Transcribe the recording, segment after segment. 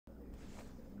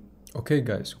Okay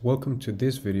guys, welcome to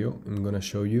this video. I'm gonna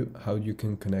show you how you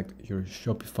can connect your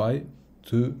Shopify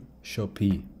to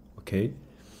Shopee. Okay,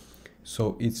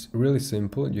 so it's really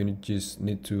simple. You just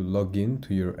need to log in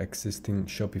to your existing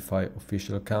Shopify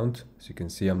official account. As you can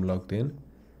see, I'm logged in.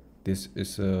 This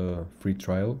is a free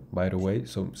trial, by the way,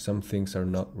 so some things are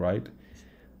not right.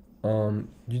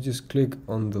 You just click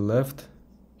on the left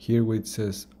here where it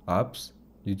says apps.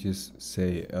 You just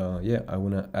say yeah, I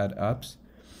want to add apps.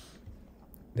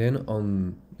 Then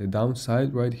on the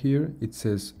downside right here, it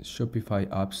says Shopify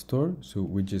App Store. So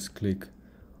we just click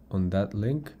on that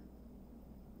link.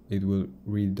 It will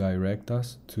redirect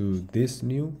us to this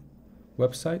new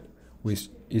website, which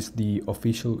is the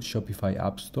official Shopify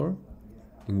App Store,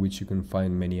 in which you can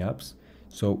find many apps.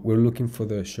 So we're looking for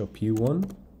the Shopee one.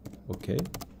 Okay.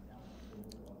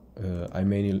 I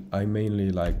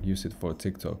mainly like use it for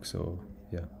TikTok. So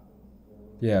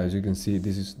yeah, as you can see,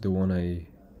 this is the one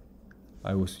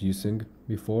I was using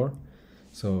before,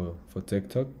 so for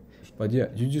TikTok. But yeah,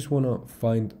 you just want to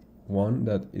find one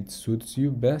that it suits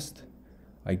you best.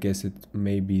 I guess it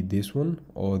may be this one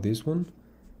or this one.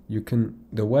 You can,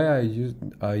 the way I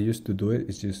used to do it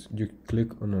is just you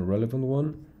click on a relevant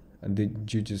one and then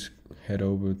you just head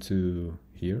over to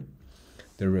here,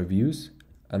 the reviews,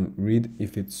 and read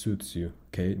if it suits you.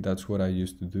 Okay, that's what I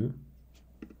used to do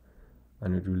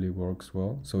and it really works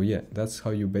well. So yeah, that's how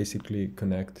you basically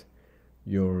connect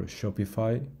your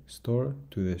Shopify store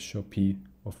to the Shopee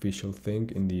official thing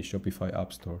in the Shopify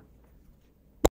App Store.